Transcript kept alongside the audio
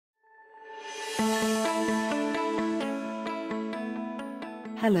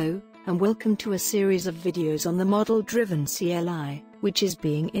Hello, and welcome to a series of videos on the model-driven CLI, which is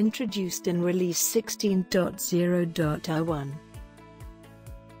being introduced in release 16.0.1.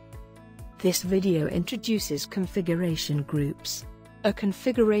 This video introduces configuration groups. A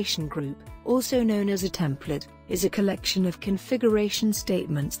configuration group, also known as a template, is a collection of configuration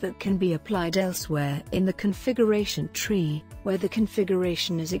statements that can be applied elsewhere in the configuration tree, where the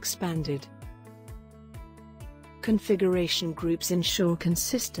configuration is expanded. Configuration groups ensure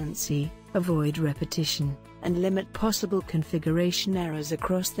consistency, avoid repetition, and limit possible configuration errors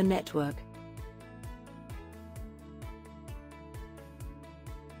across the network.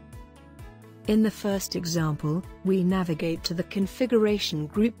 In the first example, we navigate to the configuration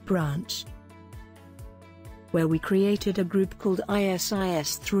group branch, where we created a group called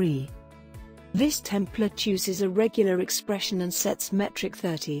ISIS3. This template uses a regular expression and sets metric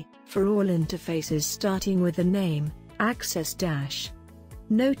 30 for all interfaces starting with the name, access dash.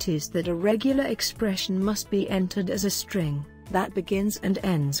 Notice that a regular expression must be entered as a string that begins and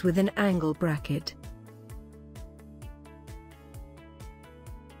ends with an angle bracket.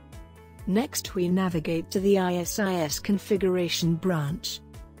 Next we navigate to the ISIS configuration branch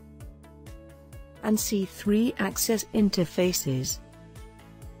and see 3 access interfaces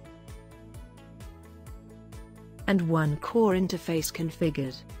and 1 core interface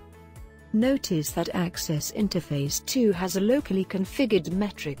configured. Notice that access interface 2 has a locally configured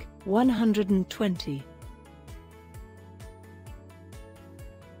metric, 120.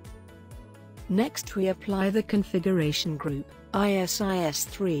 Next we apply the configuration group,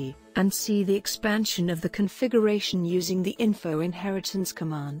 ISIS3, and see the expansion of the configuration using the info inheritance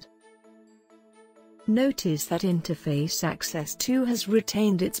command. Notice that interface access 2 has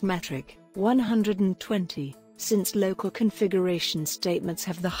retained its metric, 120, since local configuration statements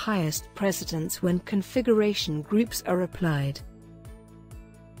have the highest precedence when configuration groups are applied.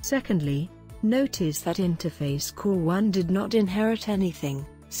 Secondly, notice that interface core 1 did not inherit anything,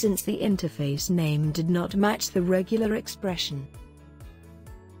 since the interface name did not match the regular expression.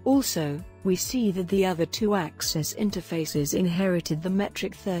 Also, we see that the other 2 access interfaces inherited the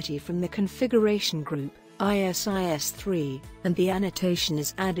metric 30 from the configuration group, ISIS3, and the annotation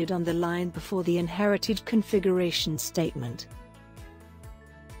is added on the line before the inherited configuration statement.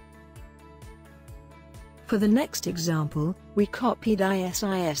 For the next example, we copied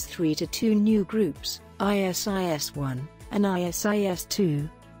ISIS3 to 2 new groups, ISIS1 and ISIS2.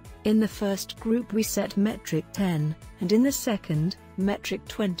 In the first group we set metric 10, and in the second, metric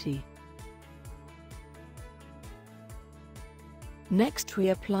 20. Next we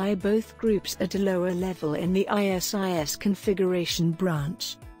apply both groups at a lower level in the ISIS configuration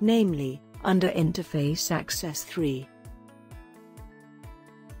branch, namely, under interface access 3.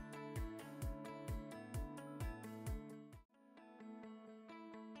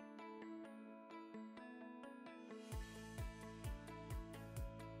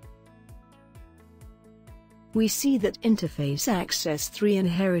 We see that interface access 3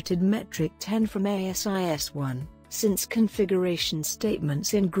 inherited metric 10 from ISIS1. Since configuration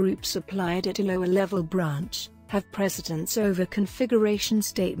statements in groups applied at a lower level branch have precedence over configuration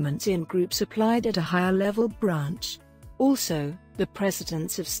statements in groups applied at a higher level branch. Also, the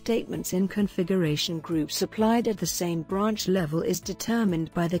precedence of statements in configuration groups applied at the same branch level is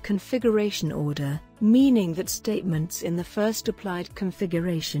determined by the configuration order, meaning that statements in the first applied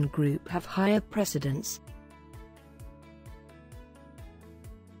configuration group have higher precedence.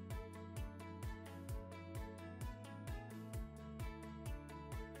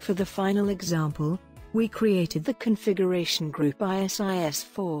 For the final example, we created the configuration group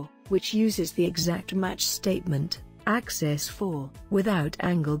ISIS4, which uses the exact match statement, access 4, without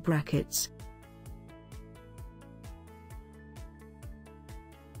angle brackets.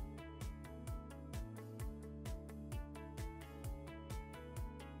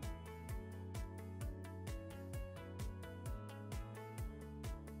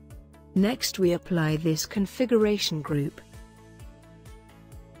 Next we apply this configuration group.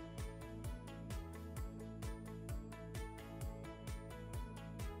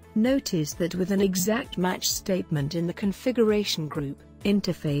 Notice that with an exact match statement in the configuration group,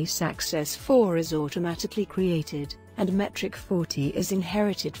 interface access 4 is automatically created, and metric 40 is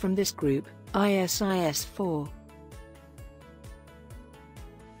inherited from this group, ISIS4.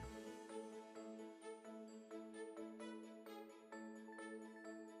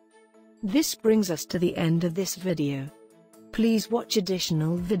 This brings us to the end of this video. Please watch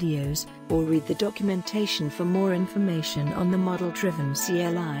additional videos, or read the documentation for more information on the model-driven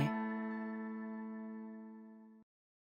CLI.